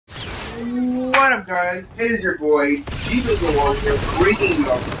What up, guys? It is your boy Jesus the Warrior bringing you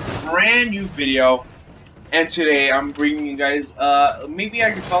a brand new video, and today I'm bringing you guys maybe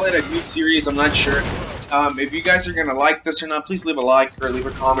I could call it a new series. I'm not sure. If you guys are gonna like this or not, please leave a like or leave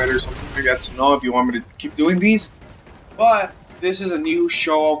a comment or something like that to know if you want me to keep doing these. But this is a new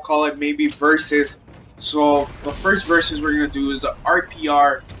show. I'll call it maybe versus. So the first versus we're gonna do is the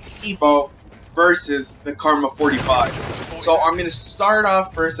RPR EVO versus the Karma 45. So I'm gonna start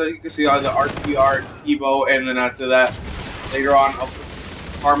off first, so you can see on the RPR EVO, and then after that, later on, I'll put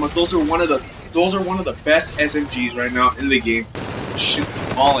Karma. Those are one of the best SMGs right now in the game. Shoot,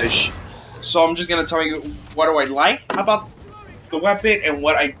 demolish. So I'm just gonna tell you what do I like about the weapon and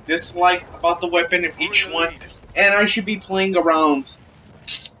what I dislike about the weapon in each one. And I should be playing around,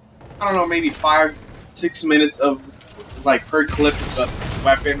 I don't know, maybe 5-6 minutes of like per clip of the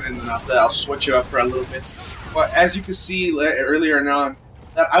weapon, and then after that I'll switch it up for a little bit. But as you can see earlier on,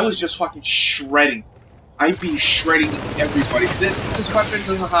 that I was just fucking shredding. I'd be shredding everybody. This weapon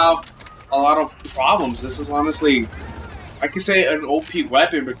doesn't have a lot of problems. This is honestly, I could say, an OP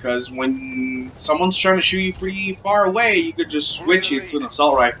weapon, because when someone's trying to shoot you pretty far away, you could just switch it to an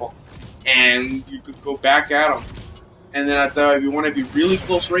assault rifle, and you could go back at them. And then if you want to be really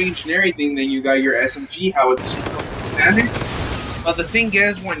close range and everything, then you got your SMG, how it's standard. But the thing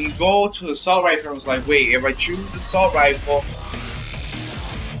is, when you go to the assault rifle, I was like, wait, if I choose the assault rifle,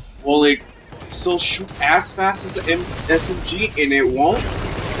 will it still shoot as fast as the SMG? And it won't.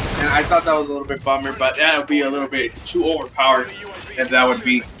 And I thought that was a little bit bummer, but that would be a little bit too overpowered, if that would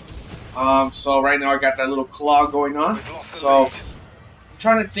be. So right now I got that little claw going on. So I'm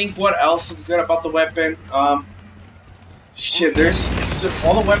trying to think what else is good about the weapon. Shit, it's just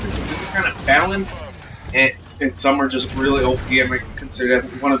all the weapons are really kind of balanced, and some are just really OP. I might consider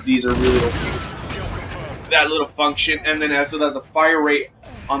that one of these are really OP. That little function, and then after that, the fire rate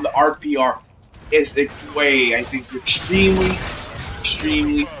on the RPR is I think,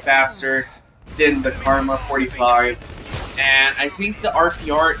 extremely faster than the Karma 45, and I think the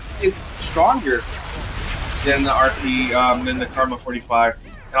RPR is stronger than the Karma 45.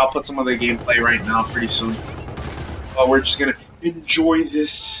 And I'll put some of the gameplay right now pretty soon. But we're just gonna enjoy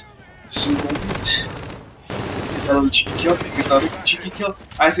this moment. Another cheeky kill.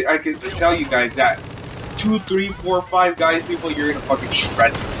 I can tell you guys that 2, 3, 4, 5 guys, people, you're gonna fucking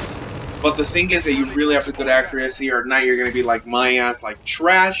shred them. But the thing is that you really have to good accuracy, or not, you're gonna be like my ass, like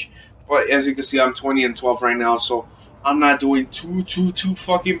trash. But as you can see, I'm 20 and 12 right now, so I'm not doing too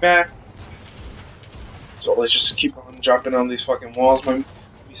fucking bad. So let's just keep on jumping on these fucking walls,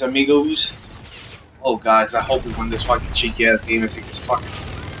 mis amigos. Oh, guys, I hope we win this fucking cheeky ass game and see this fucking.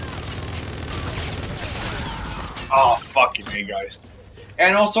 Oh, fucking hey, guys.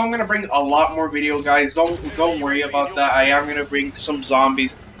 And also, I'm gonna bring a lot more video, guys. Don't worry about that. I am gonna bring some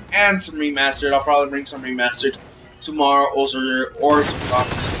zombies and some remastered. I'll probably bring some remastered tomorrow, or some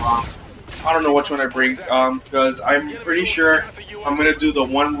zombies tomorrow. I don't know which one I bring, because I'm pretty sure I'm gonna do the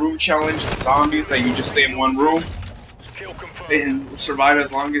 1 room challenge, the zombies, that you just stay in 1 room and survive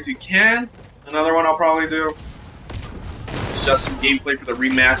as long as you can. Another one I'll probably do is just some gameplay for the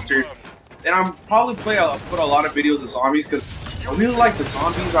remastered. And I'm probably put a lot of videos of zombies, because I really like the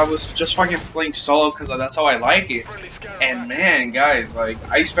zombies. I was just fucking playing solo because that's how I like it. And man, guys, like,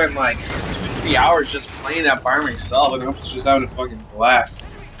 I spent like 2-3 hours just playing that by myself, and I was just having a fucking blast.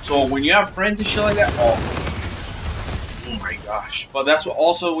 So when you have friends and shit like that, oh my gosh. But that's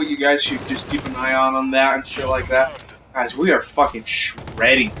also what you guys should just keep an eye on that and shit like that. Guys, we are fucking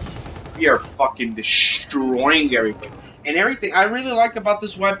shredding. We are fucking destroying everything. And everything I really like about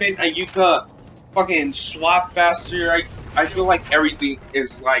this weapon, you could fucking swap faster. I feel like everything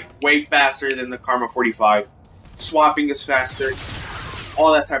is like way faster than the Karma 45. Swapping is faster.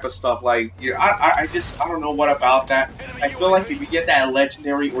 All that type of stuff. Like, yeah, I don't know what about that. I feel like if you get that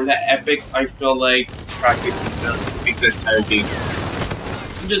legendary or that epic, I feel like practically just make the entire game.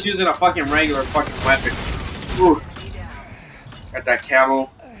 I'm just using a fucking regular fucking weapon. Ooh. Got that camo.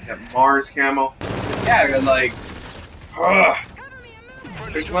 That Mars camo. Yeah, like,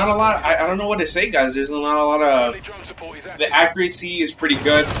 there's not a lot. I don't know what to say, guys. There's not a lot of. The accuracy is pretty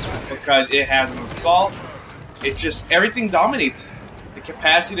good because it has an assault. It just, everything dominates. The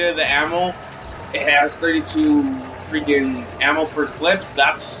capacity of the ammo. It has 32 freaking ammo per clip.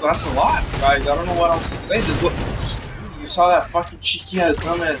 That's a lot, guys. I don't know what else to say. You saw that fucking cheeky ass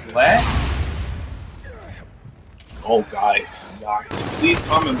dumbass lag? Oh, guys, please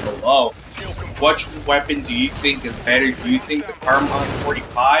comment below. Which weapon do you think is better? Do you think the Karma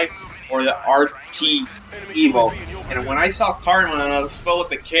 45 or the RP EVO? And when I saw Karma and I was spelled with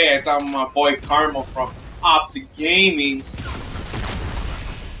the K, I thought my boy Karma from Optic Gaming.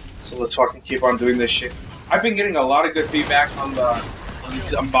 So let's fucking keep on doing this shit. I've been getting a lot of good feedback on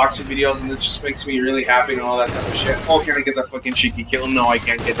these unboxing videos, and it just makes me really happy and all that type of shit. Oh, can I get that fucking cheeky kill? No, I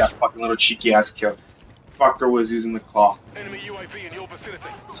can't get that fucking little cheeky ass kill. Fucker was using the claw. Enemy UAV in your vicinity.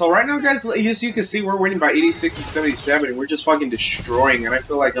 So right now, guys, as you can see, we're winning by 86 and 77, and we're just fucking destroying. And I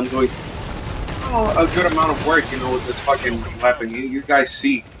feel like I'm doing a good amount of work, you know, with this fucking weapon. You guys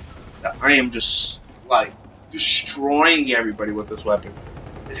see that I am just like destroying everybody with this weapon.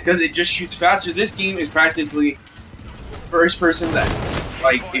 It's because it just shoots faster. This game is practically first person that,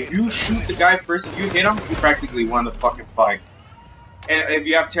 like, if you shoot the guy first, if you hit him, you practically won the fucking fight. And if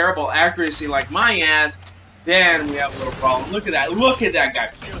you have terrible accuracy like my ass, then we have a little problem. Look at that. Look at that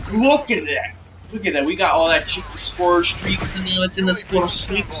guy. Look at that. Look at that. We got all that cheeky score streaks and everything. This little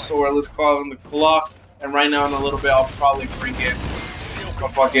sneaks, or let's call it the claw. And right now in a little bit, I'll probably bring in a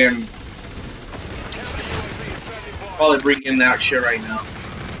fucking... Probably bring in that shit right now.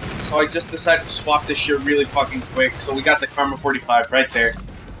 So I just decided to swap this shit really fucking quick. So we got the Karma 45 right there.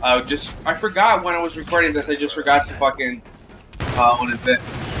 I forgot when I was recording this. I just forgot to fucking... what is it?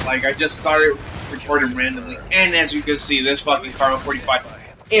 Like, I just started recording randomly, and as you can see, this fucking Karma 45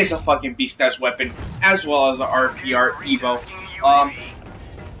 is a fucking beast-ass weapon, as well as the RPR EVO.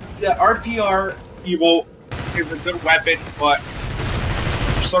 The RPR EVO is a good weapon, but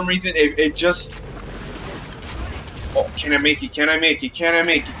for some reason, it just... Oh, can I make it? Can I make it? Can I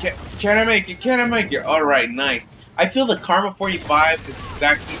make it? Can I make it? Can I make it? Alright, nice. I feel the Karma 45 is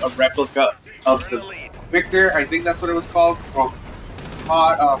exactly a replica of the Victor, I think that's what it was called, from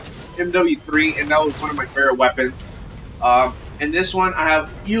MW3, and that was one of my favorite weapons. And this one, I have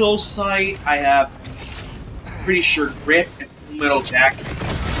ELO sight, I have, pretty sure, grip and full metal jacket.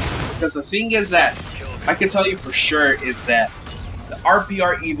 Because the thing is that, I can tell you for sure, is that the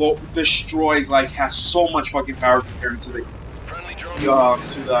RPR EVO destroys, like, has so much fucking power compared to the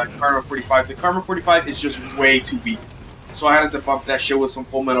Karma 45. The Karma 45 is just way too weak. So I had to bump that shit with some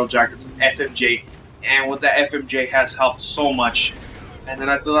full metal jackets and FMJ. And with that FMJ has helped so much. And then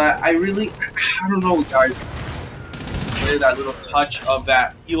after that, I don't know, guys. That little touch of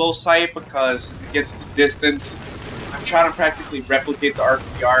that ELO sight because it gets the distance. I'm trying to practically replicate the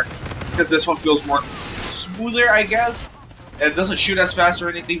RPR because this one feels more smoother, I guess. It doesn't shoot as fast or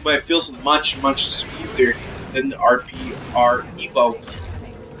anything, but it feels much, much smoother than the RPR EVO.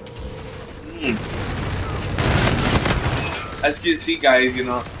 As you can see, guys, you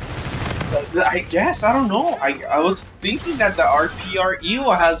know, I guess, I don't know. I was thinking that the RPR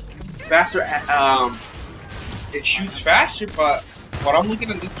EVO has faster, it shoots faster, but when I'm looking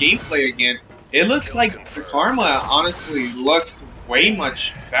at this gameplay again, it looks like the Karma honestly looks way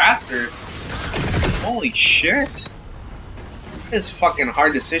much faster. Holy shit. It's a fucking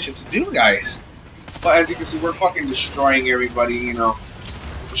hard decision to do, guys. But as you can see, we're fucking destroying everybody, you know.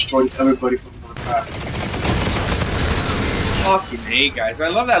 Destroying everybody from the path. Fucking hey, guys. I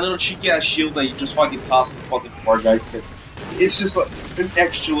love that little cheeky ass shield that you just fucking toss in the fucking floor, guys. Cause it's just like an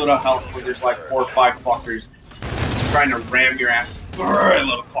extra little health when there's like 4 or 5 fuckers trying to ram your ass. Brrr,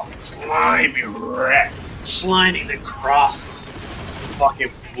 little fucking slime, you rat. Sliding across this fucking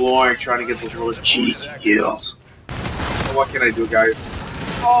floor trying to get those little cheeky kills. So what can I do, guys?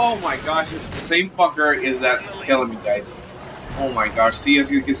 Oh my gosh, the same fucker is that's killing me, guys. Oh my gosh. See,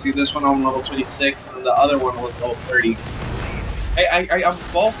 as you can see, this one on level 26 and the other one was level 30. I'm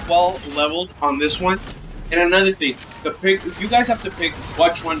both well leveled on this one. And another thing, you guys have to pick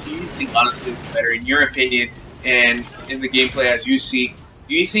which one do you think honestly is better in your opinion and in the gameplay as you see.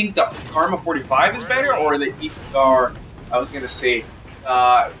 Do you think the Karma 45 is better or the EVO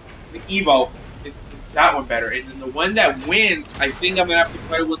is that one better? And then the one that wins, I think I'm gonna have to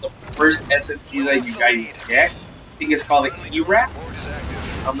play with the first SMG that you guys get. I think it's called the E-Rat.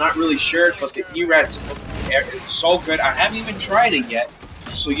 I'm not really sure, but the E-Rat's so good. I haven't even tried it yet.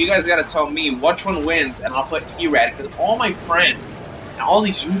 So you guys gotta tell me which one wins, and I'll put E-Rat, because all my friends and all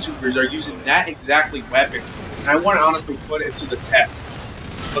these YouTubers are using that exactly weapon. And I want to honestly put it to the test.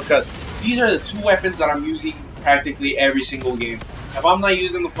 Because these are the 2 weapons that I'm using practically every single game. If I'm not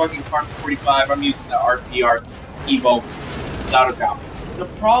using the fucking Karma 45, I'm using the RPR EVO, without a doubt. The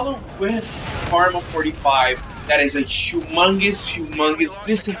problem with Karma 45 that is a humongous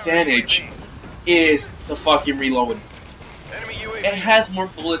disadvantage is the fucking reloading. It has more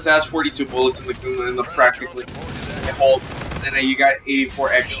bullets, it has 42 bullets in the practically the whole, and then you got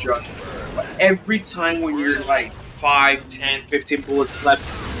 84 extra. But every time when you're like 5, 10, 15 bullets left,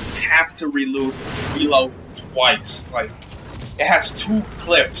 you have to reload twice. Like, it has 2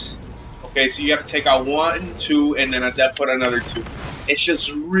 clips. Okay, so you have to take out 1, 2, and then at that put another 2. It's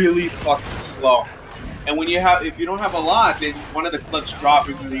just really fucking slow. And when if you don't have a lot, then one of the clips drop,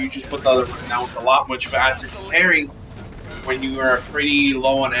 and you just put the other one down with a lot much faster. Comparing when you are pretty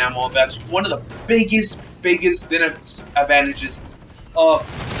low on ammo, that's one of the biggest advantages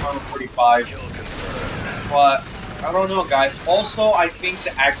of Armor 45. But I don't know, guys. Also, I think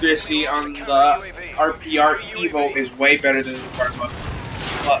the accuracy on the RPR EVO is way better than the Karma.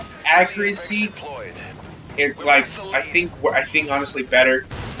 But accuracy is like I think honestly better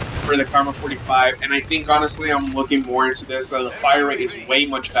for the Karma 45, and I think honestly I'm looking more into this. The fire rate is way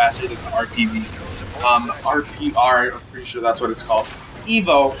much faster than the RPV. RPR, I'm pretty sure that's what it's called.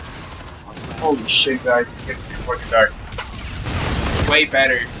 EVO. Holy shit, guys, it's getting fucking dark. Way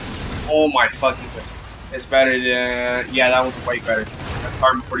better. Oh my fucking god. It's better than, yeah, that was way better than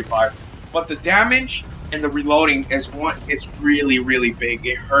Karma 45. But the damage and the reloading is it's really big.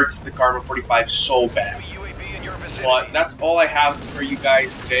 It hurts the Karma 45 so bad. But that's all I have for you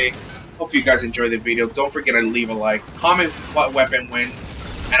guys today. Hope you guys enjoyed the video. Don't forget to leave a like, comment what weapon wins,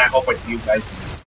 and I hope I see you guys next.